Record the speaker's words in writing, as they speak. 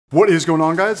What is going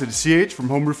on, guys? It is CH from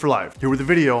Homebrew for Life, here with a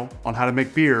video on how to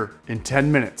make beer in 10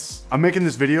 minutes. I'm making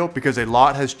this video because a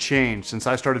lot has changed since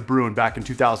I started brewing back in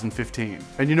 2015.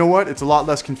 And you know what? It's a lot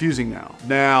less confusing now.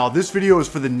 Now, this video is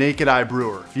for the naked eye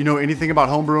brewer. If you know anything about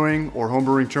homebrewing or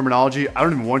homebrewing terminology, I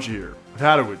don't even want you here. I've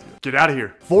had it with you. Get out of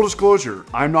here. Full disclosure,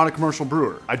 I'm not a commercial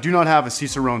brewer. I do not have a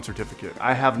Cicerone certificate.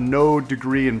 I have no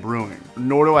degree in brewing,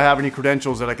 nor do I have any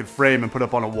credentials that I could frame and put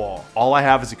up on a wall. All I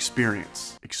have is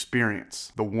experience.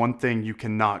 Experience. The one thing you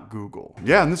cannot Google.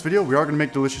 Yeah, in this video, we are gonna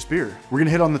make delicious beer. We're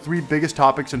gonna hit on the 3 biggest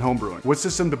topics in homebrewing. What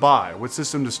system to buy? What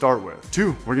system to start with?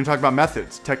 2, we're gonna talk about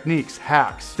methods, techniques,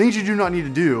 hacks, things you do not need to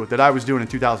do that I was doing in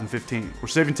 2015. We're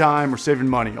saving time, we're saving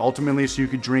money, ultimately so you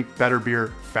could drink better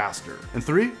beer faster. And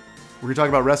 3, we're gonna talk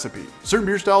about recipe. Certain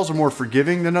beer styles are more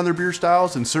forgiving than other beer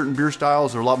styles, and certain beer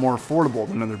styles are a lot more affordable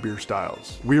than other beer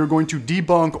styles. We are going to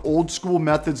debunk old school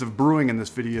methods of brewing in this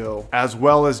video, as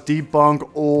well as debunk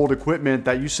old equipment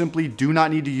that you simply do not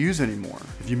need to use anymore.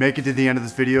 If you make it to the end of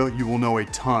this video, you will know a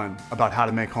ton about how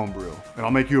to make homebrew. And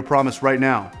I'll make you a promise right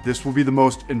now, this will be the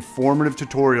most informative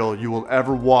tutorial you will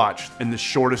ever watch in the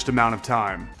shortest amount of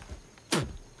time.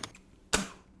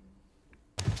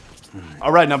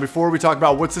 All right, now before we talk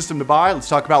about what system to buy, let's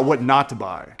talk about what not to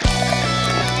buy.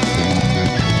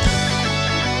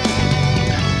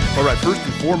 All right, first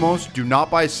and foremost, do not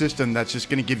buy a system that's just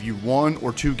gonna give you 1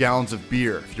 or 2 gallons of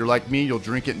beer. If you're like me, you'll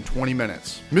drink it in 20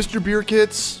 minutes. Mr. Beer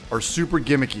kits are super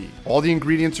gimmicky. All the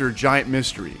ingredients are a giant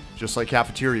mystery, just like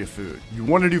cafeteria food. You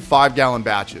wanna do 5-gallon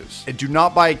batches. And do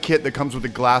not buy a kit that comes with a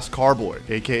glass carboy,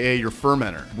 AKA your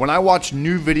fermenter. When I watch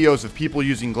new videos of people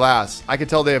using glass, I can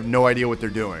tell they have no idea what they're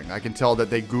doing. I can tell that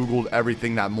they Googled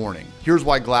everything that morning. Here's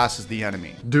why glass is the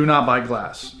enemy. Do not buy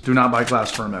glass. Do not buy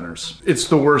glass fermenters. It's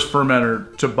the worst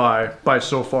fermenter to buy by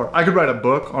so far. I could write a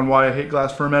book on why I hate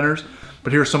glass fermenters,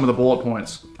 but here's some of the bullet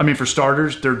points. I mean, for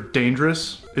starters, they're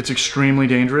dangerous. It's extremely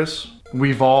dangerous.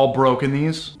 We've all broken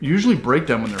these. You usually break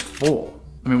them when they're full.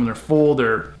 I mean, when they're full,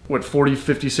 they're, what, 40,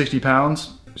 50, 60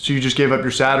 pounds? So you just gave up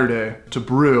your Saturday to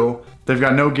brew. They've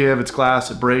got no give, it's glass,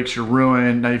 it breaks, you're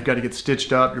ruined. Now you've got to get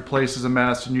stitched up, your place is a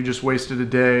mess, and you just wasted a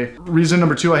day. Reason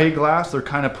number 2 I hate glass, they're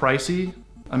kind of pricey.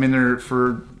 I mean, they're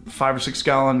for 5 or 6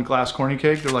 gallon glass corny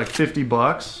cake, they're like 50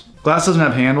 bucks. Glass doesn't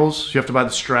have handles, so you have to buy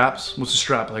the straps. What's the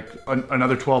strap, like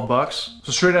another 12 bucks?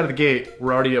 So straight out of the gate,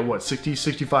 we're already at what, 60,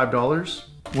 $65?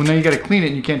 Well, now you gotta clean it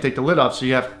and you can't take the lid off, so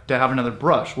you have to have another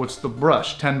brush. What's the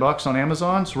brush? 10 bucks on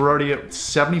Amazon? So we're already at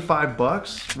 75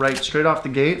 bucks, right, straight off the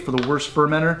gate for the worst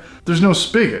fermenter. There's no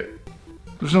spigot.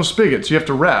 There's no spigot, so you have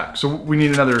to rack. So we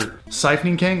need another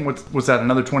siphoning king. What's that,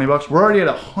 another 20 bucks? We're already at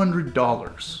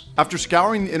 $100. After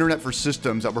scouring the internet for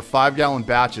systems that were 5-gallon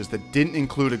batches that didn't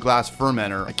include a glass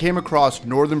fermenter, I came across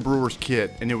Northern Brewer's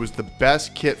kit, and it was the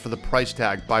best kit for the price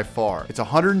tag by far. It's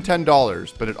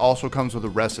 $110, but it also comes with a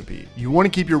recipe. You want to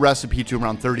keep your recipe to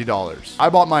around $30. I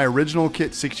bought my original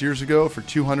kit 6 years ago for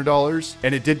 $200,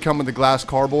 and it did come with a glass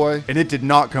carboy, and it did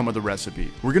not come with a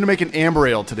recipe. We're gonna make an amber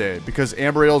ale today because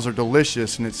amber ales are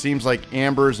delicious, and it seems like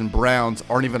ambers and browns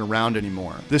aren't even around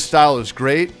anymore. This style is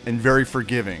great and very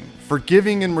forgiving.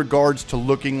 Forgiving in regards to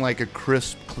looking like a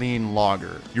crisp, clean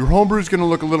lager. Your homebrew is gonna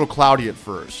look a little cloudy at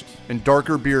first, and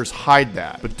darker beers hide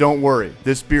that. But don't worry,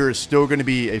 this beer is still gonna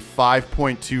be a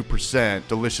 5.2%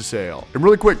 delicious ale. And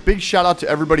really quick, big shout out to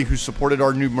everybody who supported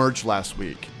our new merch last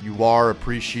week. You are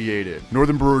appreciated.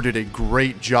 Northern Brewer did a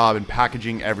great job in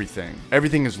packaging everything.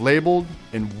 Everything is labeled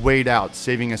and weighed out,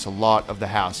 saving us a lot of the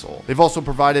hassle. They've also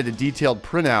provided a detailed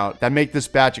printout that make this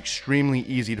batch extremely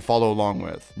easy to follow along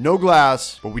with. No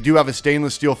glass, but we do have a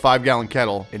stainless steel 5-gallon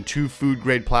kettle and 2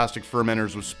 food-grade plastic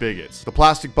fermenters with spigots. The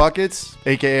plastic buckets,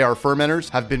 aka our fermenters,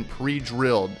 have been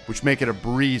pre-drilled, which make it a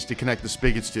breeze to connect the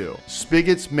spigots to.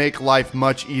 Spigots make life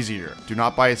much easier. Do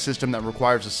not buy a system that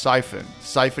requires a siphon.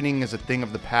 Siphoning is a thing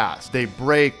of the past. They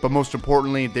break, but most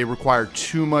importantly, they require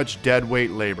too much dead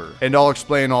weight labor. And I'll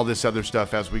explain all this other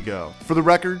stuff as we go. For the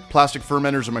record, plastic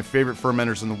fermenters are my favorite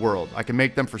fermenters in the world. I can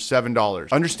make them for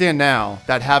 $7. Understand now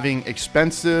that having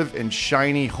expensive and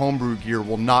shiny homebrew gear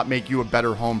will not make you a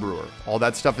better homebrewer. All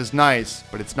that stuff is nice,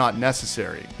 but it's not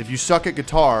necessary. If you suck at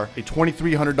guitar, a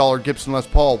 $2,300 Gibson Les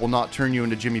Paul will not turn you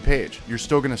into Jimmy Page. You're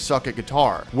still gonna suck at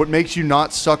guitar. What makes you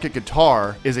not suck at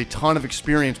guitar is a ton of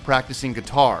experience practicing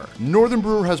guitar. Northern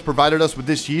Brewer Homebrewer has provided us with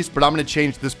this yeast, but I'm going to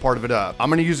change this part of it up. I'm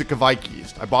going to use a Kvike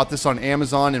yeast. I bought this on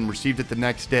Amazon and received it the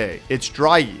next day. It's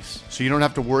dry yeast, so you don't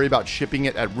have to worry about shipping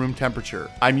it at room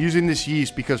temperature. I'm using this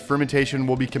yeast because fermentation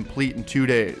will be complete in 2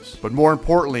 days. But more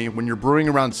importantly, when you're brewing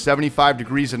around 75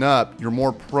 degrees and up, you're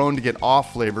more prone to get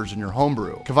off flavors in your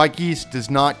homebrew. Kvike yeast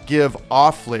does not give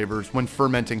off flavors when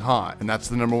fermenting hot, and that's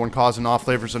the #1 cause in off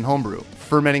flavors in homebrew: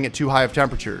 fermenting at too high of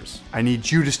temperatures. I need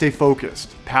you to stay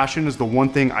focused. Passion is the one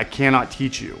thing I cannot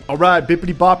teach you. All right,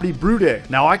 bippity boppity brew day.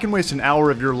 Now I can waste an hour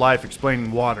of your life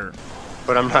explaining water,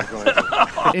 but I'm not going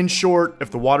to. In short, if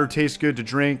the water tastes good to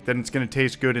drink, then it's going to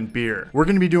taste good in beer. We're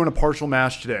going to be doing a partial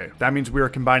mash today. That means we are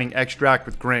combining extract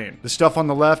with grain. The stuff on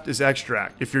the left is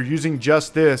extract. If you're using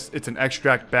just this, it's an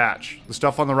extract batch. The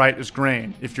stuff on the right is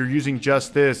grain. If you're using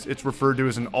just this, it's referred to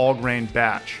as an all-grain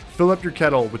batch. Fill up your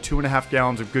kettle with 2.5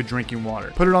 gallons of good drinking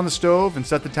water. Put it on the stove and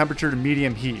set the temperature to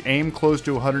medium heat. Aim close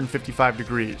to 155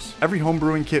 degrees. Every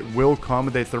homebrewing kit will come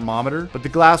with a thermometer, but the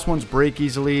glass ones break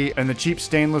easily and the cheap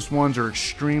stainless ones are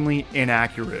extremely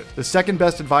inaccurate. The second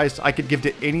best advice I could give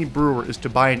to any brewer is to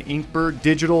buy an Inkberg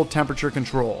digital temperature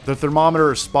control. The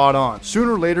thermometer is spot on.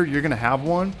 Sooner or later you're going to have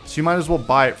one, so you might as well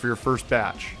buy it for your first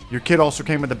batch. Your kit also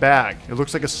came with a bag. It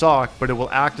looks like a sock, but it will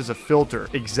act as a filter,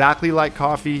 exactly like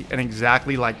coffee and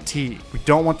exactly like tea. We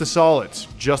don't want the solids,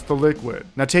 just the liquid.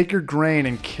 Now take your grain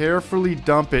and carefully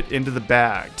dump it into the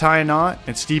bag. Tie a knot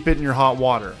and steep it in your hot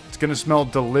water. Gonna smell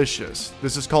delicious.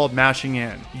 This is called mashing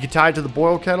in. You can tie it to the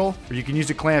boil kettle, or you can use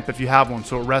a clamp if you have one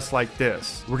so it rests like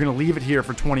this. We're gonna leave it here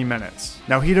for 20 minutes.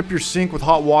 Now heat up your sink with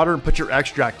hot water and put your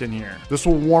extract in here. This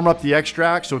will warm up the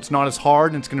extract so it's not as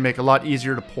hard and it's gonna make it a lot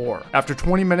easier to pour. After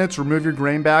 20 minutes, remove your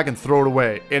grain bag and throw it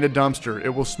away in a dumpster. It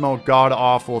will smell god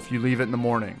awful if you leave it in the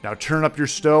morning. Now turn up your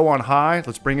stove on high,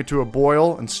 let's bring it to a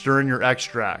boil and stir in your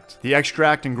extract. The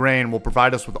extract and grain will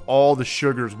provide us with all the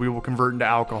sugars we will convert into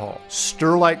alcohol.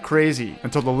 Stir like crazy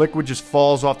until the liquid just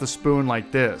falls off the spoon like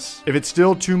this. If it's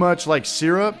still too much like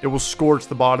syrup, it will scorch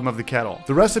the bottom of the kettle.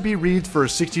 The recipe reads for a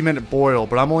 60-minute boil,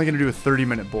 but I'm only going to do a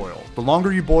 30-minute boil. The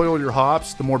longer you boil your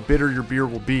hops, the more bitter your beer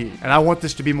will be. And I want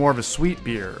this to be more of a sweet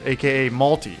beer, aka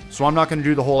malty, so I'm not going to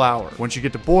do the whole hour. Once you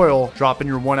get to boil, drop in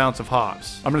your 1 ounce of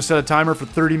hops. I'm going to set a timer for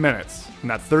 30 minutes. In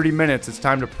that 30 minutes, it's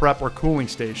time to prep our cooling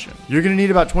station. You're gonna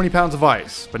need about 20 pounds of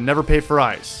ice, but never pay for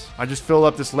ice. I just fill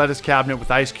up this lettuce cabinet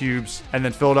with ice cubes and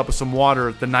then fill it up with some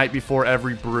water the night before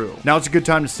every brew. Now it's a good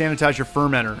time to sanitize your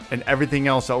fermenter and everything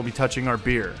else that will be touching our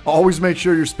beer. Always make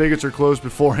sure your spigots are closed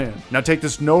beforehand. Now take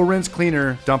this no rinse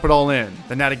cleaner, dump it all in,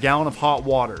 then add a gallon of hot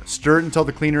water. Stir it until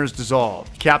the cleaner is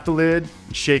dissolved. Cap the lid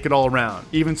and shake it all around,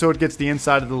 even so it gets the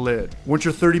inside of the lid. Once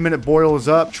your 30-minute boil is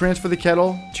up, transfer the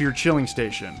kettle to your chilling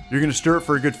station. You're gonna stir it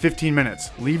for a good 15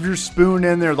 minutes. Leave your spoon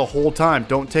in there the whole time.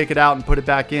 Don't take it out and put it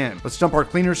back in. Let's dump our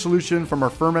cleaner solution from our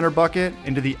fermenter bucket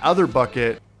into the other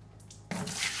bucket.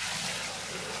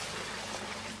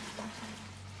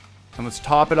 And let's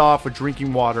top it off with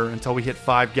drinking water until we hit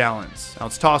 5 gallons. Now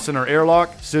let's toss in our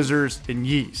airlock, scissors, and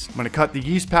yeast. I'm gonna cut the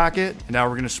yeast packet, and now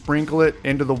we're gonna sprinkle it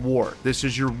into the wort. This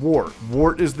is your wort.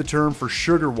 Wort is the term for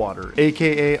sugar water,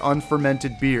 aka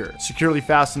unfermented beer. Securely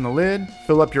fasten the lid,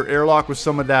 fill up your airlock with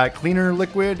some of that cleaner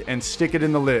liquid, and stick it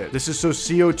in the lid. This is so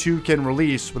CO2 can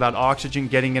release without oxygen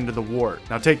getting into the wort.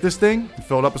 Now take this thing and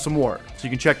fill it up with some wort, so you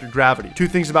can check your gravity. 2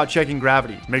 things about checking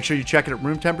gravity. Make sure you check it at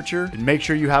room temperature, and make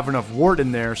sure you have enough wort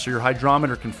in there so your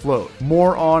hydrometer can float.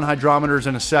 More on hydrometers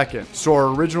in a second. So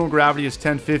our original gravity is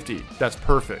 1050. That's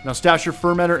perfect. Now stash your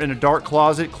fermenter in a dark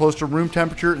closet close to room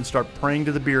temperature and start praying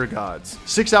to the beer gods.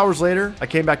 6 hours later, I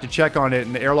came back to check on it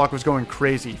and the airlock was going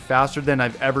crazy, faster than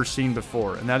I've ever seen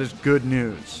before, and that is good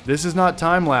news. This is not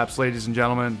time lapse, ladies and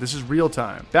gentlemen. This is real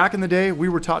time. Back in the day, we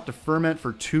were taught to ferment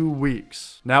for 2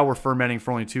 weeks. Now we're fermenting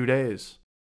for only 2 days.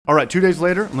 All right, 2 days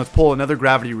later, and let's pull another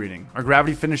gravity reading. Our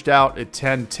gravity finished out at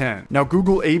 1010. Now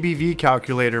Google ABV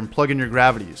calculator and plug in your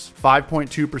gravities.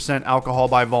 5.2% alcohol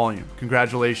by volume.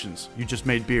 Congratulations, you just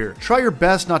made beer. Try your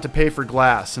best not to pay for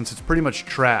glass since it's pretty much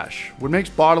trash. What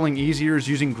makes bottling easier is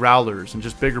using growlers and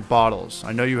just bigger bottles.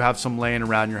 I know you have some laying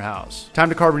around your house. Time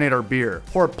to carbonate our beer.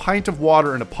 Pour a pint of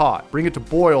water in a pot. Bring it to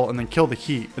boil and then kill the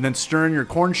heat. And then stir in your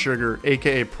corn sugar,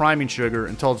 aka priming sugar,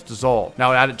 until it's dissolved.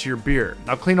 Now add it to your beer.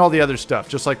 Now clean all the other stuff,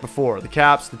 just like before, the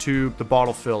caps, the tube, the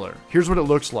bottle filler. Here's what it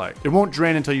looks like. It won't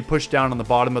drain until you push down on the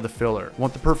bottom of the filler.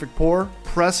 Want the perfect pour?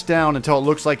 Press down until it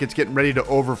looks like it's getting ready to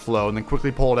overflow and then quickly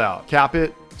pull it out. Cap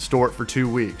it, store it for 2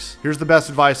 weeks. Here's the best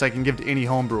advice I can give to any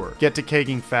homebrewer. Get to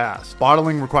kegging fast.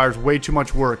 Bottling requires way too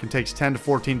much work and takes 10 to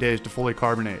 14 days to fully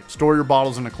carbonate. Store your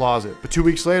bottles in a closet. But 2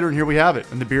 weeks later, and here we have it.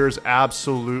 And the beer is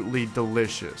absolutely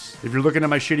delicious. If you're looking at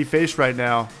my shitty face right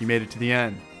now, you made it to the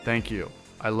end. Thank you.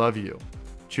 I love you.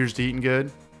 Cheers to eating good.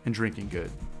 and drinking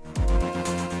good.